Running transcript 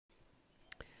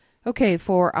Okay,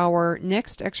 for our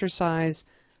next exercise,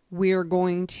 we're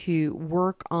going to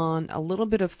work on a little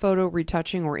bit of photo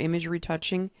retouching or image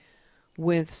retouching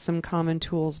with some common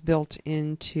tools built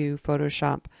into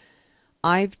Photoshop.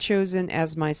 I've chosen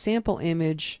as my sample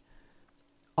image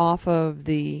off of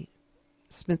the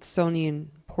Smithsonian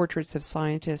Portraits of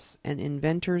Scientists and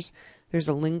Inventors. There's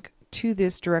a link to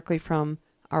this directly from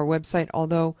our website,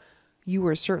 although you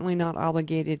are certainly not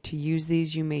obligated to use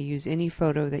these. You may use any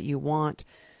photo that you want.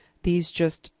 These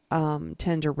just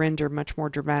tend to render much more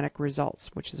dramatic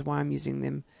results, which is why I'm using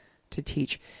them to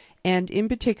teach. And in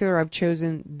particular, I've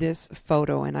chosen this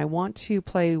photo, and I want to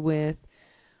play with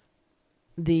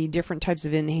the different types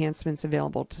of enhancements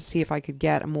available to see if I could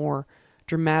get a more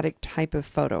dramatic type of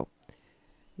photo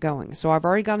going. So I've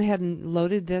already gone ahead and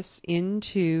loaded this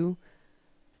into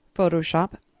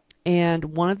Photoshop,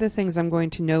 and one of the things I'm going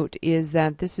to note is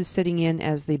that this is sitting in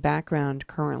as the background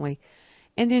currently.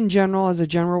 And in general, as a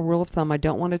general rule of thumb, I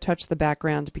don't want to touch the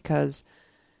background, because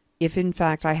if in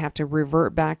fact I have to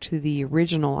revert back to the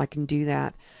original, I can do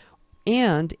that.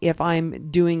 And if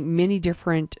I'm doing many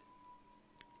different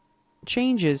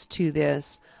changes to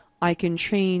this, I can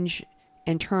change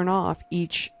and turn off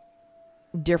each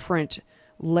different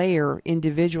layer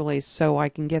individually so I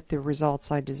can get the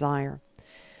results I desire.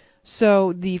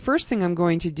 So the first thing I'm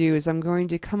going to do is I'm going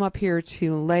to come up here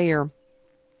to Layer,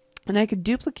 and I could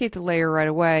duplicate the layer right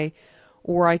away,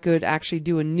 or I could actually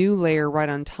do a new layer right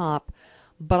on top.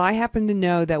 But I happen to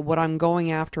know that what I'm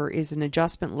going after is an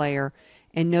adjustment layer,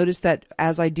 and notice that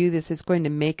as I do this, it's going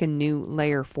to make a new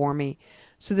layer for me.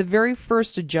 So the very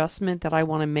first adjustment that I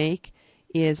want to make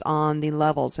is on the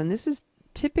levels, and this is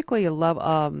typically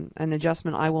an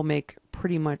adjustment I will make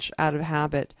pretty much out of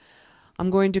habit.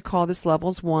 I'm going to call this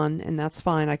levels 1, and that's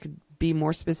fine. I could be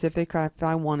more specific if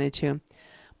I wanted to.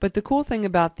 But the cool thing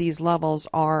about these levels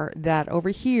are that over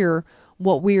here,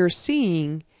 what we are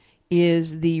seeing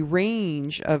is the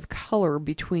range of color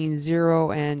between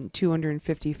 0 and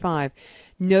 255.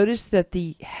 Notice that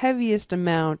the heaviest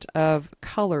amount of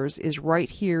colors is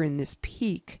right here in this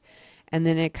peak, and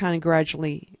then it kind of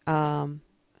gradually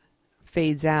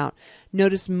fades out.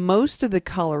 Notice most of the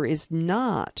color is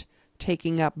not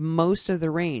taking up most of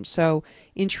the range. So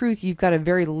in truth, you've got a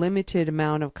very limited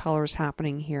amount of colors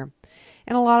happening here.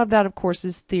 And a lot of that, of course,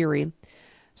 is theory.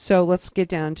 So let's get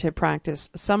down to practice.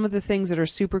 Some of the things that are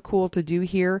super cool to do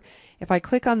here, if I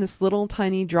click on this little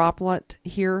tiny droplet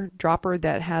here, dropper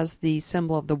that has the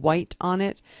symbol of the white on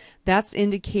it, that's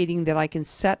indicating that I can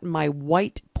set my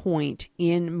white point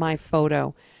in my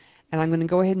photo. And I'm going to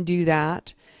go ahead and do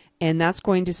that. And that's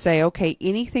going to say, okay,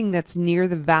 anything that's near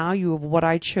the value of what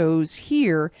I chose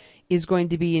here is going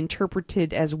to be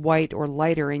interpreted as white or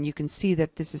lighter. And you can see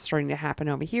that this is starting to happen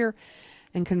over here.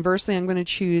 And conversely, I'm going to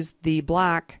choose the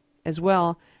black as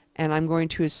well, and I'm going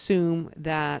to assume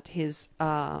that his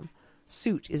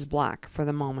suit is black for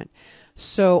the moment.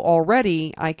 So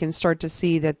already I can start to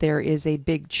see that there is a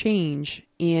big change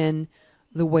in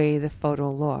the way the photo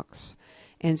looks.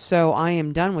 And so I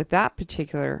am done with that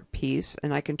particular piece,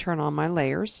 and I can turn on my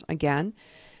layers again.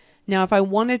 Now if I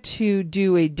wanted to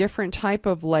do a different type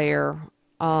of layer,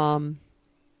 I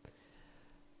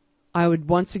would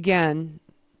once again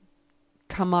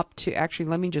come up to, actually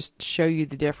let me just show you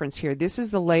the difference here. This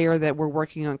is the layer that we're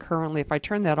working on currently. If I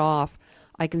turn that off,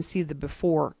 I can see the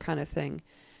before kind of thing,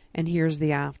 and here's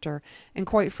the after. And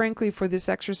quite frankly, for this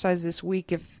exercise this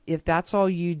week, if that's all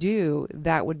you do,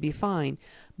 that would be fine.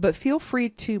 But feel free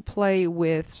to play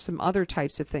with some other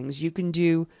types of things. You can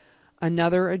do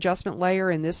another adjustment layer,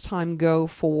 and this time go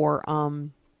for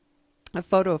a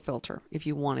photo filter if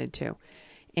you wanted to.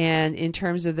 And in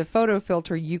terms of the photo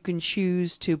filter, you can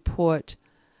choose to put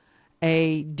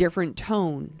a different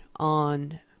tone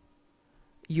on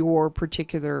your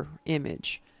particular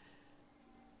image.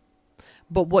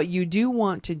 But what you do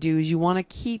want to do is you want to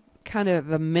keep kind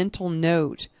of a mental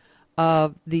note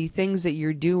of the things that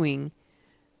you're doing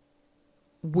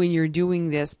when you're doing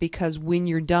this, because when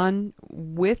you're done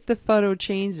with the photo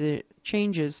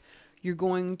changes, you're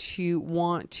going to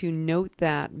want to note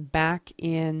that back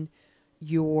in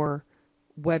your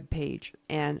web page,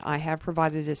 and I have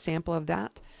provided a sample of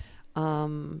that.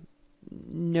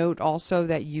 Note also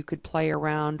that you could play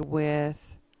around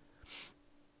with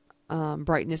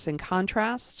brightness and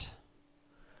contrast.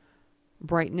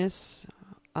 Brightness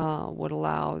would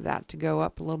allow that to go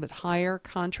up a little bit higher.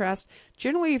 Contrast,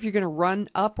 generally if you're going to run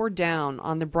up or down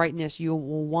on the brightness, you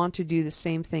will want to do the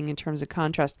same thing in terms of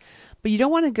contrast, but you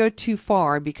don't want to go too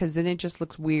far, because then it just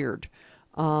looks weird.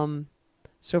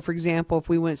 So for example, if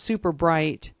we went super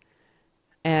bright,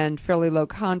 and fairly low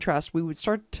contrast, we would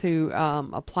start to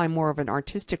apply more of an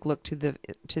artistic look to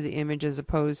the image as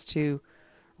opposed to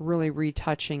really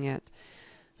retouching it.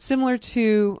 Similar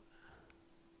to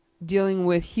dealing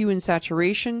with hue and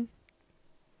saturation.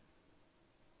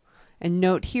 And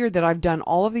note here that I've done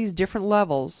all of these different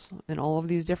levels and all of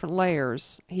these different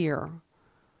layers here.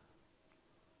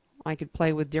 I could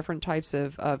play with different types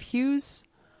of hues.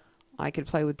 I could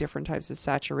play with different types of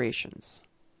saturations.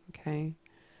 Okay.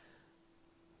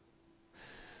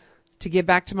 To get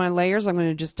back to my layers, I'm going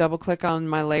to just double click on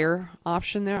my layer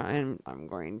option there, and I'm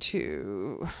going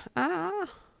to there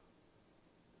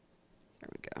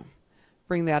we go.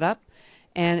 Bring that up.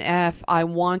 And if I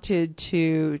wanted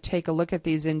to take a look at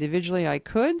these individually, I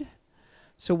could.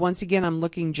 So once again, I'm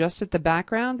looking just at the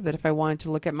background, but if I wanted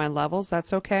to look at my levels,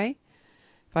 that's okay.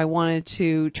 If I wanted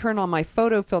to turn on my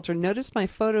photo filter, notice my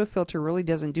photo filter really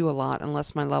doesn't do a lot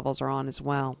unless my levels are on as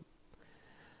well.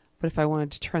 But if I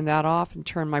wanted to turn that off and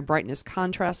turn my brightness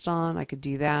contrast on, I could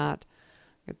do that.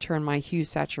 I could turn my hue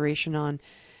saturation on.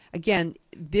 Again,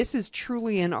 this is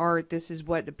truly an art. This is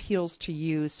what appeals to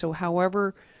you. So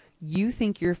however you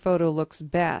think your photo looks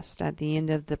best at the end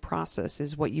of the process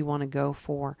is what you want to go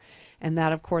for. And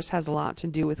that, of course, has a lot to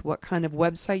do with what kind of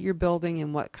website you're building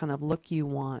and what kind of look you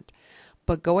want.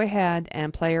 But go ahead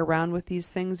and play around with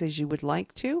these things as you would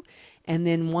like to. And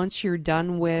then once you're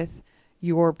done with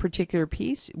your particular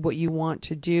piece, what you want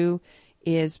to do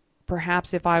is,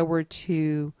 perhaps if I were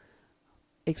to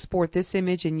export this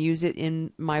image and use it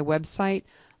in my website,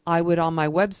 I would on my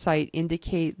website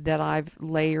indicate that I've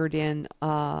layered in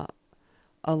a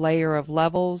layer of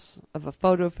levels, of a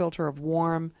photo filter, of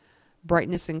warm,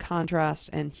 brightness and contrast,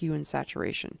 and hue and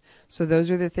saturation. So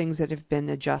those are the things that have been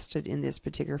adjusted in this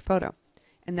particular photo.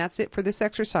 And that's it for this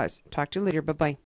exercise. Talk to you later. Bye-bye.